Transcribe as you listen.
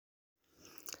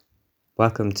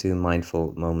Welcome to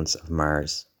Mindful Moments of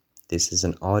Mars. This is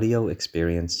an audio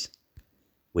experience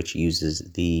which uses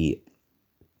the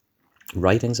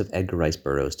writings of Edgar Rice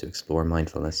Burroughs to explore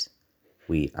mindfulness.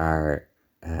 We are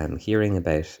hearing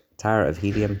about Tara of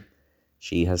Helium.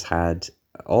 She has had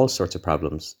all sorts of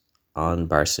problems on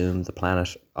Barsoom, the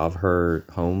planet of her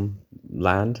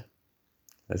homeland.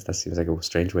 That seems like a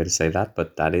strange way to say that,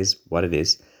 but that is what it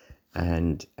is.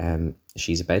 And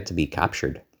she's about to be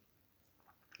captured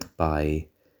by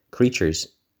creatures.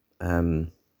 So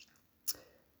I'm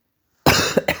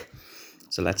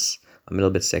a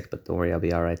little bit sick, but don't worry, I'll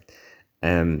be all right.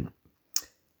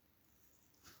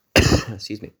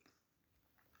 Excuse me.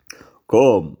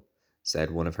 Come,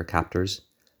 said one of her captors,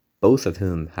 both of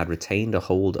whom had retained a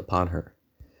hold upon her.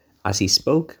 As he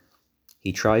spoke,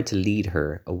 he tried to lead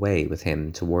her away with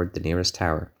him toward the nearest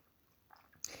tower.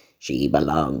 She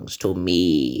belongs to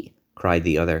me, cried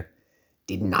the other.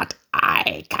 Did not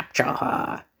I capture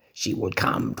her? She will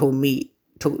come to me.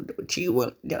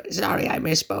 Sorry, I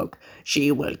misspoke.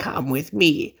 She will come with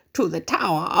me to the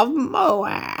Tower of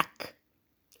Moak.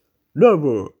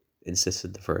 Never,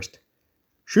 insisted the first.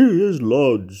 She is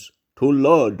Lud's. To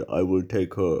Lud I will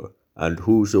take her, and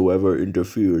whosoever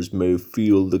interferes may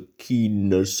feel the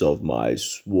keenness of my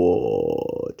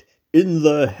sword. In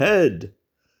the head!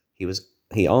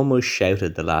 He almost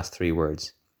shouted the last three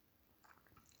words.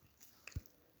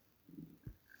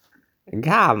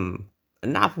 Come,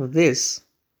 enough of this,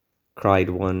 cried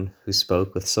one who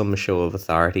spoke with some show of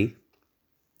authority.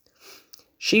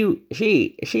 She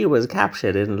was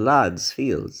captured in Lud's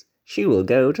fields. She will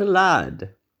go to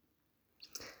Lud.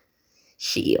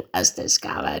 She was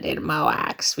discovered in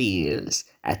Moak's fields,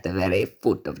 at the very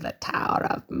foot of the Tower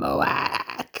of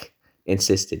Moak,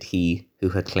 insisted he who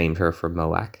had claimed her for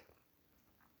Moak.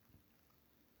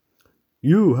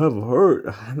 You have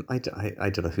heard... I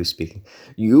don't know who's speaking.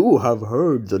 You have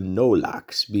heard the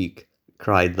Nolak speak,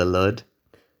 cried the Lud.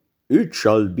 It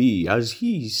shall be as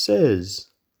he says.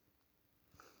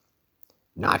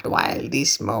 Not while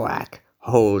this Moak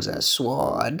holds a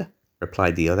sword,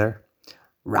 replied the other.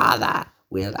 Rather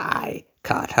will I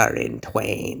cut her in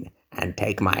twain and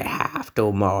take my half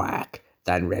to Moak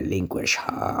than relinquish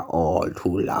her all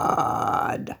to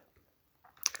Lud.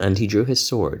 And he drew his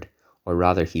sword, or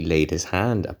rather he laid his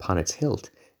hand upon its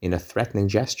hilt in a threatening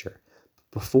gesture.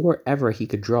 Before ever he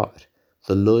could draw it,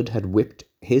 the Lud had whipped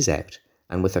his out,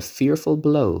 and with a fearful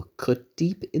blow cut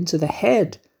deep into the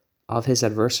head of his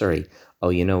adversary. Oh,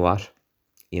 you know what?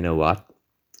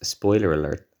 Spoiler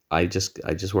alert. I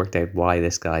just worked out why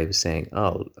this guy was saying,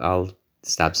 oh, I'll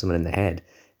stab someone in the head.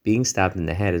 Being stabbed in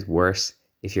the head is worse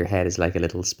if your head is like a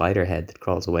little spider head that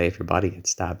crawls away if your body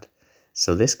gets stabbed.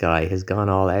 So this guy has gone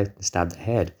all out and stabbed the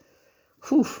head.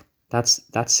 Whew, that's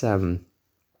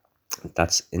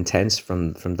intense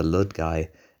from the Lud guy,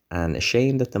 and a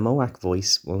shame that the Moak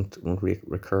voice won't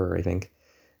recur, I think.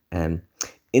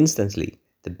 Instantly,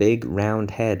 the big round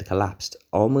head collapsed,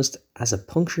 almost as a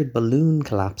punctured balloon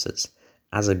collapses,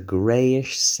 as a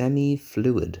greyish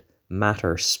semi-fluid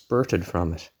matter spurted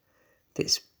from it.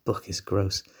 This book is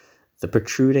gross. The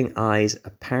protruding eyes,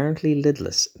 apparently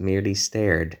lidless, merely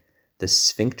stared. The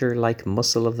sphincter-like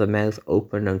muscle of the mouth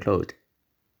opened and closed.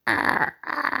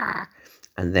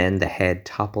 And then the head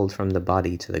toppled from the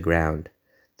body to the ground.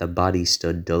 The body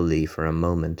stood dully for a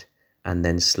moment, and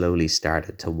then slowly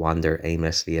started to wander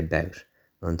aimlessly about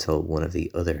until one of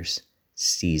the others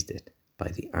seized it by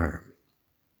the arm.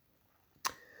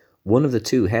 One of the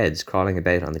two heads crawling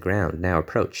about on the ground now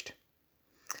approached.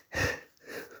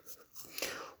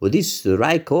 Well, this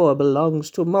Raikor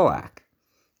belongs to Moak,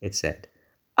 it said.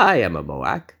 I am a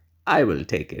Moak. I will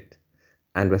take it.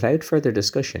 And without further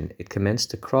discussion, it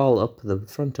commenced to crawl up the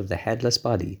front of the headless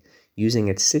body, using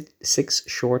its six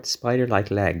short spider-like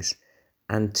legs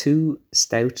and two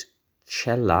stout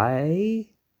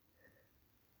chellae.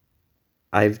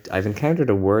 I've encountered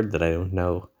a word that I don't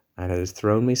know, and it has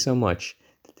thrown me so much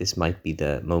that this might be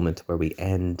the moment where we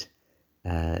end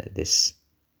this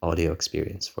audio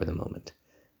experience for the moment.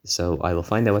 So I will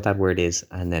find out what that word is,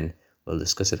 and then we'll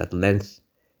discuss it at length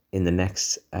in the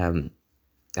next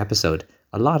episode.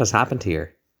 A lot has happened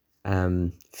here.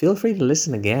 Feel free to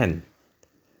listen again.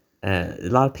 A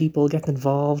lot of people getting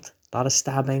involved, a lot of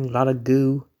stabbing, a lot of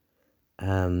goo,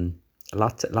 a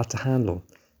lot to handle.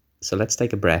 So let's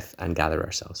take a breath and gather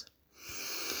ourselves.